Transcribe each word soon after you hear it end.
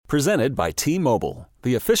Presented by T-Mobile,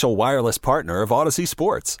 the official wireless partner of Odyssey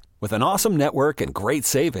Sports. With an awesome network and great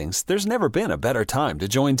savings, there's never been a better time to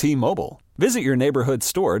join T-Mobile. Visit your neighborhood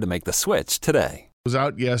store to make the switch today. I was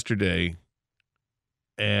out yesterday,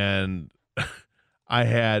 and I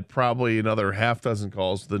had probably another half dozen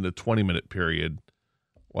calls within a 20-minute period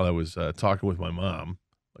while I was talking with my mom.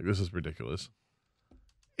 Like, this is ridiculous.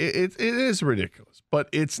 It is ridiculous, but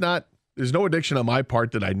it's not. There's no addiction on my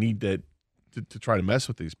part that I need to try to mess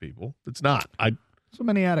with these people. It's not. So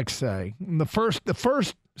many addicts say the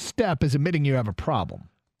first step is admitting you have a problem.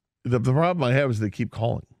 The problem I have is they keep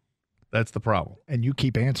calling. That's the problem. And you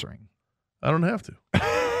keep answering. I don't have to.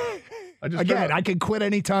 I can quit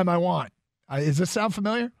anytime I want. Does this sound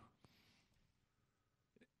familiar?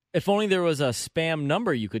 If only there was a spam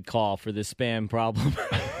number you could call for this spam problem.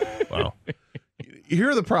 Wow. Here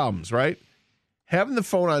are the problems, right? Having the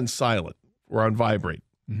phone on silent or on vibrate,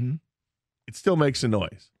 it still makes a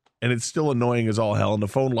noise. And it's still annoying as all hell. And the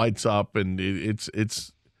phone lights up, and it's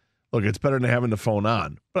better than having the phone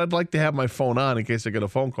on. But I'd like to have my phone on in case I get a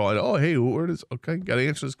phone call. Oh, hey, where is? Okay, got to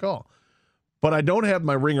answer this call. But I don't have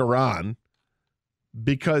my ringer on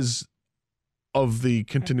because of the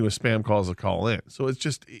continuous spam calls that call in. So it's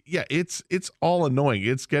just, it's all annoying.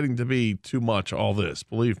 It's getting to be too much, all this,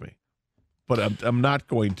 believe me. But I'm not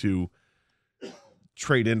going to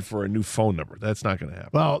trade in for a new phone number. That's not going to happen.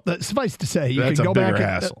 Well, suffice to say, you That's can go a bigger back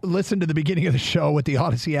hassle. and listen to the beginning of the show with the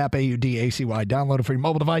Odyssey app, AUDACY. Download it for your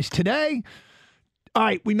mobile device today. All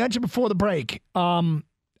right, we mentioned before the break. I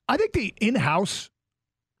think the in-house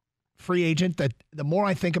free agent that the more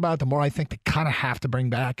I think about it, the more I think they kind of have to bring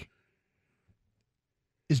back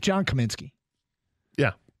is John Kaminsky.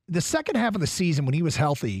 Yeah. The second half of the season when he was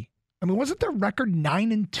healthy, I mean, wasn't their record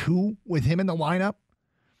 9-2 with him in the lineup?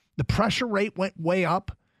 The pressure rate went way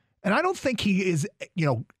up. And I don't think he is,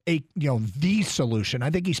 the solution. I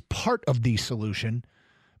think he's part of the solution.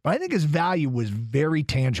 But I think his value was very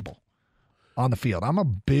tangible on the field. I'm a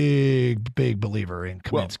big, big believer in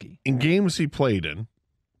Kaminsky. Well, in games he played in,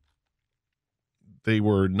 they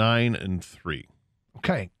were 9-3.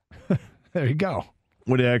 Okay. There you go.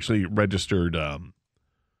 When he actually registered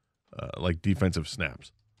defensive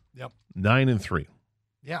snaps. Yep. 9-3.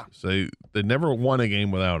 Yeah. So they never won a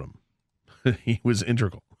game without him. He was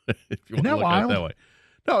integral. If you want to look at it that way.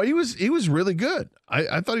 No, he was really good.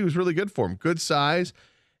 I thought he was really good for him. Good size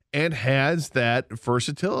and has that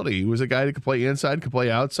versatility. He was a guy that could play inside, could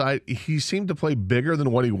play outside. He seemed to play bigger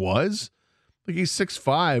than what he was. Like he's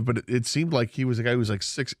 6'5", but it seemed like he was a guy who was like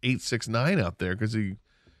 6'8", 6'9" out there because he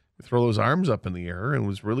throw those arms up in the air and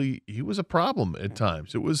he was a problem at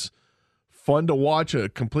times. It was fun to watch a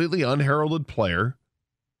completely unheralded player.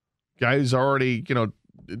 Guy who's already,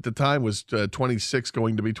 at the time was 26,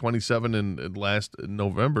 going to be 27 in last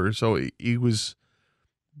November. So he was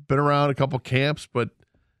been around a couple camps, but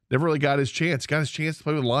never really got his chance. Got his chance to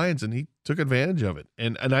play with Lions, and he took advantage of it.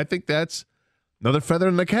 And I think that's another feather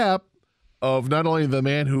in the cap of not only the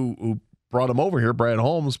man who brought him over here, Brad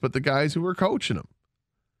Holmes, but the guys who were coaching him.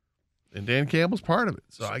 And Dan Campbell's part of it.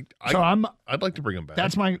 So I'd like to bring him back.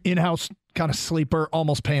 That's my in-house kind of sleeper,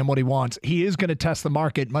 almost pay him what he wants. He is going to test the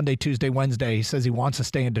market Monday, Tuesday, Wednesday. He says he wants to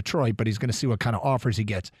stay in Detroit, but he's going to see what kind of offers he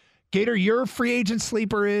gets. Gator, your free agent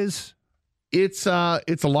sleeper is? It's a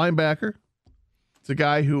linebacker. It's a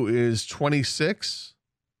guy who is 26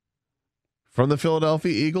 from the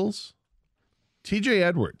Philadelphia Eagles. TJ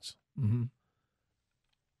Edwards. Mm-hmm.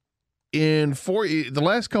 In the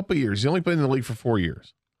last couple of years, he only played in the league for 4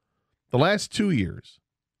 years. The last 2 years,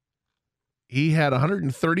 he had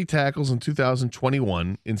 130 tackles in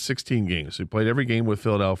 2021 in 16 games. So he played every game with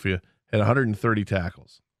Philadelphia, had 130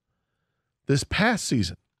 tackles. This past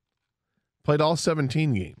season, played all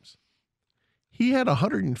 17 games. He had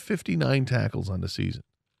 159 tackles on the season.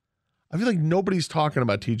 I feel like nobody's talking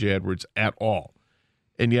about TJ Edwards at all.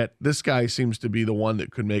 And yet this guy seems to be the one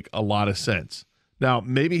that could make a lot of sense. Now,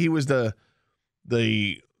 maybe he was the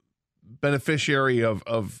beneficiary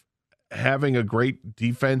of having a great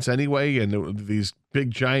defense anyway, and these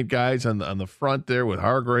big giant guys on the front there with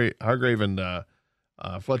Hargrave and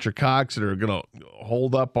Fletcher Cox that are going to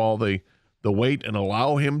hold up all the weight and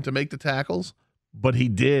allow him to make the tackles. But he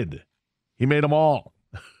did. He made them all.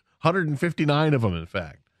 159 of them, in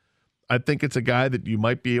fact. I think it's a guy that you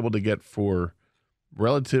might be able to get for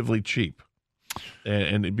relatively cheap,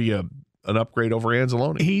 and it'd be an upgrade over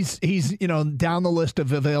Anzalone. He's down the list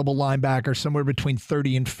of available linebackers, somewhere between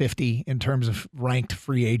 30 and 50 in terms of ranked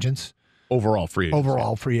free agents. Overall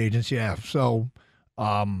free agents, yeah. So,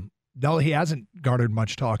 no, he hasn't garnered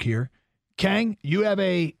much talk here. Kang, you have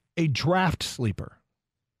a draft sleeper.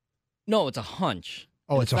 No, it's a hunch.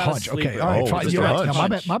 Oh, it's a hunch. Okay, all right. Fine. You're right.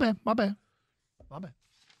 Hunch. No, my bad.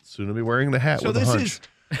 Soon to be wearing the hat with a hunch.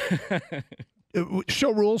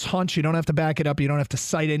 Show rules, hunch. You don't have to back it up. You don't have to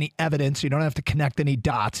cite any evidence. You don't have to connect any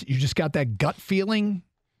dots. You just got that gut feeling.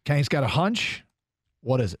 Kenny's got a hunch.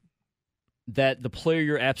 What is it? That the player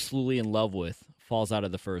you're absolutely in love with falls out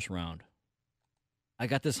of the first round. I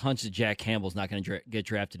got this hunch that Jack Campbell's not going to get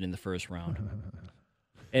drafted in the first round.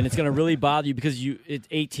 And it's going to really bother you because it's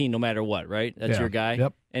 18 no matter what, right? That's your guy.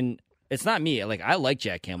 Yep. And it's not me. I like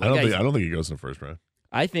Jack Campbell. I don't think he goes in the first round.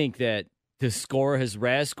 I think that his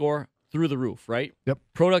RAS score, through the roof, right? Yep.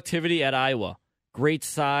 Productivity at Iowa. Great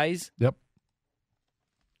size. Yep.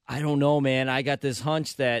 I don't know, man. I got this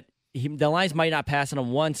hunch that the Lions might not pass on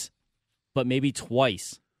him once, but maybe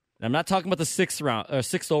twice. And I'm not talking about the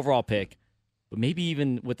sixth overall pick, but maybe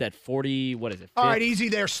even with that 40, what is it? 5th? All right, easy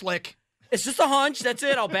there, Slick. It's just a hunch. That's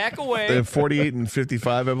it. I'll back away. They have 48 and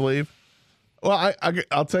 55, I believe. Well,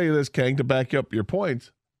 I'll tell you this, Kang, to back up your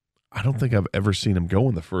points. I don't think I've ever seen him go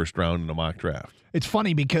in the first round in a mock draft. It's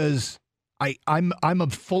funny because I'm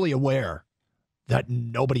fully aware that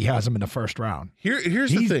nobody has him in the first round.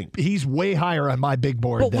 Here's the thing. He's way higher on my big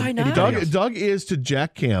board. But why not? Doug is to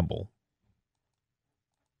Jack Campbell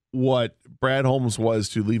what Brad Holmes was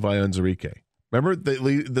to Levi Onwuzurike. Remember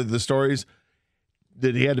the stories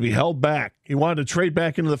that he had to be held back. He wanted to trade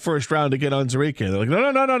back into the first round to get Onwuzurike. They're like,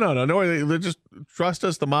 no. They just trust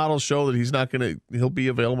us. The models show that he'll be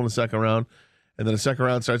available in the second round. And then the second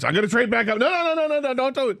round starts, I'm going to trade back up. No,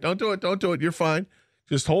 don't do it. You're fine.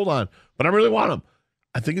 Just hold on. But I really want him.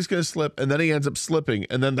 I think he's going to slip, and then he ends up slipping.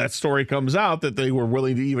 And then that story comes out that they were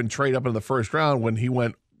willing to even trade up in the first round when he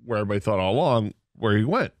went where everybody thought all along where he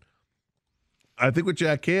went. I think with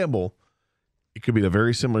Jack Campbell, it could be a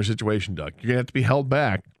very similar situation, Doug. You're going to have to be held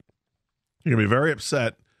back. You're going to be very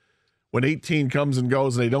upset when 18 comes and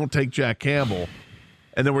goes and they don't take Jack Campbell.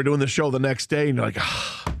 And then we're doing the show the next day, and you're like,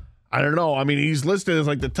 I don't know. I mean, he's listed as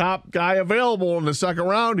like the top guy available in the second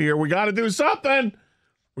round here. We got to do something.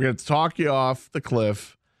 We're going to talk you off the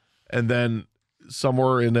cliff, and then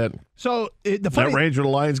somewhere in that that range where the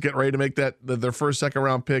Lions get ready to make their first second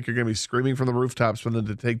round pick, you're going to be screaming from the rooftops for them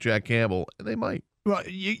to take Jack Campbell, and they might. Well,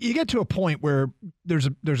 you get to a point where there's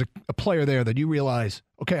a player there that you realize,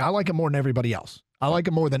 okay, I like him more than everybody else. I like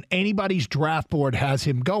him more than anybody's draft board has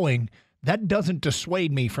him going. That doesn't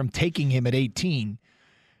dissuade me from taking him at 18.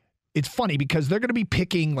 It's funny because they're going to be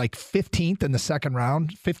picking like 15th in the second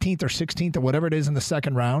round, 15th or 16th or whatever it is in the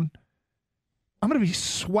second round. I'm going to be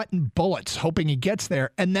sweating bullets hoping he gets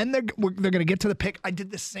there. And then they're going to get to the pick. I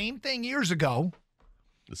did the same thing years ago.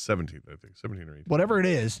 The 17th, I think. 17 or 18. Whatever it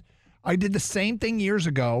is. I did the same thing years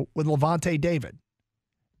ago with Levante David.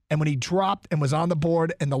 And when he dropped and was on the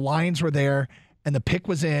board and the Lions were there and the pick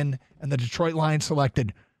was in and the Detroit Lions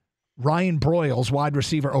selected Ryan Broyles, wide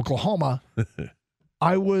receiver, Oklahoma,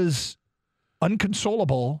 I was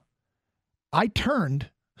unconsolable. I turned.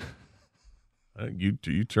 You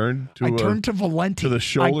turned to. I turned to Valenti. To the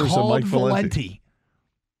shoulders of Mike Valenti.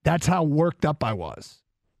 That's how worked up I was.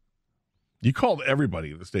 You called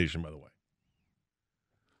everybody at the station, by the way.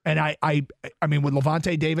 And I mean, with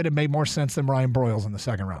Levante David, it made more sense than Ryan Broyles in the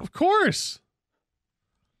second round. Of course.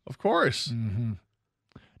 Mm-hmm.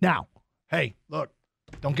 Now, hey, look,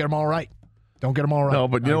 don't get them all right. No,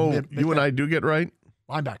 but you and I do get right.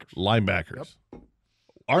 Linebackers. Yep.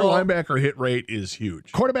 Our linebacker hit rate is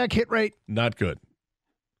huge. Quarterback hit rate, not good.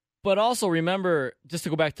 But also remember, just to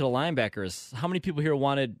go back to the linebackers, how many people here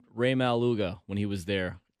wanted Ray Maluga when he was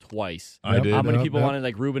there twice? I did. How many people wanted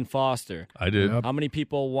like Reuben Foster? I did. Yep. How many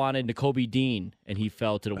people wanted Nakobe Dean and he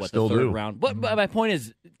fell to the still third do. round? But my point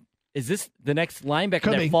is this the next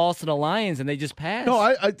linebacker that falls to the Lions and they just pass? No,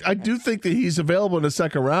 I do think that he's available in the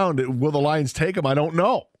second round. Will the Lions take him? I don't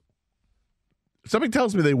know. Something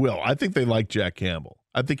tells me they will. I think they like Jack Campbell.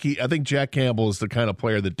 I think Jack Campbell is the kind of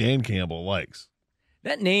player that Dan Campbell likes.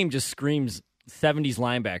 That name just screams 70s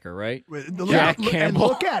linebacker, right? Jack Campbell.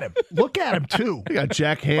 Look at him. Look at him, too. You got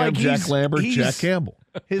Jack Ham, Jack Lambert, Jack Campbell.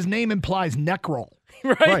 His name implies neck roll.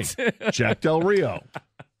 Right. Jack Del Rio.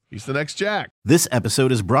 He's the next Jack. This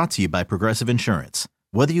episode is brought to you by Progressive Insurance.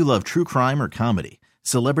 Whether you love true crime or comedy,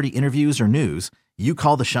 celebrity interviews or news, you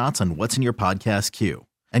call the shots on what's in your podcast queue.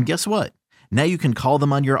 And guess what? Now you can call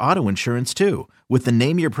them on your auto insurance, too, with the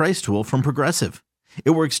Name Your Price tool from Progressive. It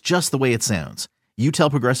works just the way it sounds. You tell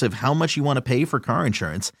Progressive how much you want to pay for car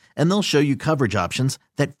insurance, and they'll show you coverage options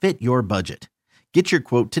that fit your budget. Get your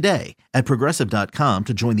quote today at Progressive.com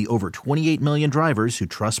to join the over 28 million drivers who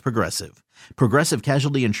trust Progressive. Progressive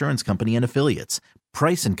Casualty Insurance Company and Affiliates.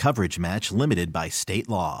 Price and coverage match limited by state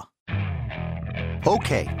law.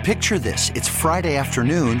 Okay, picture this. It's Friday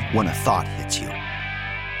afternoon when a thought hits you.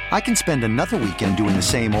 I can spend another weekend doing the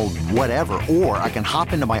same old whatever, or I can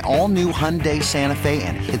hop into my all-new Hyundai Santa Fe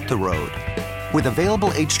and hit the road. With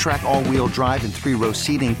available H-Track all-wheel drive and 3-row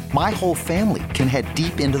seating, my whole family can head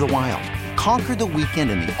deep into the wild. Conquer the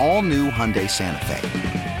weekend in the all-new Hyundai Santa Fe.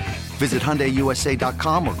 Visit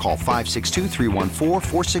HyundaiUSA.com or call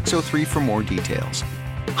 562-314-4603 for more details.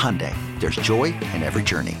 Hyundai, there's joy in every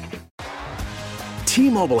journey.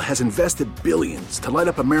 T-Mobile has invested billions to light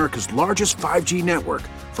up America's largest 5G network,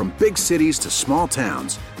 from big cities to small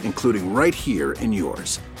towns, including right here in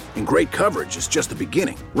yours. And great coverage is just the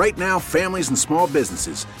beginning. Right now, families and small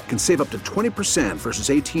businesses can save up to 20% versus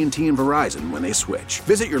AT&T and Verizon when they switch.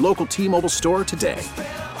 Visit your local T-Mobile store today.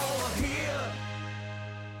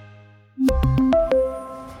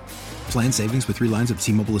 Plan savings with 3 lines of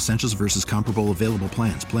T-Mobile Essentials versus comparable available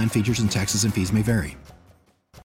plans. Plan features and taxes and fees may vary.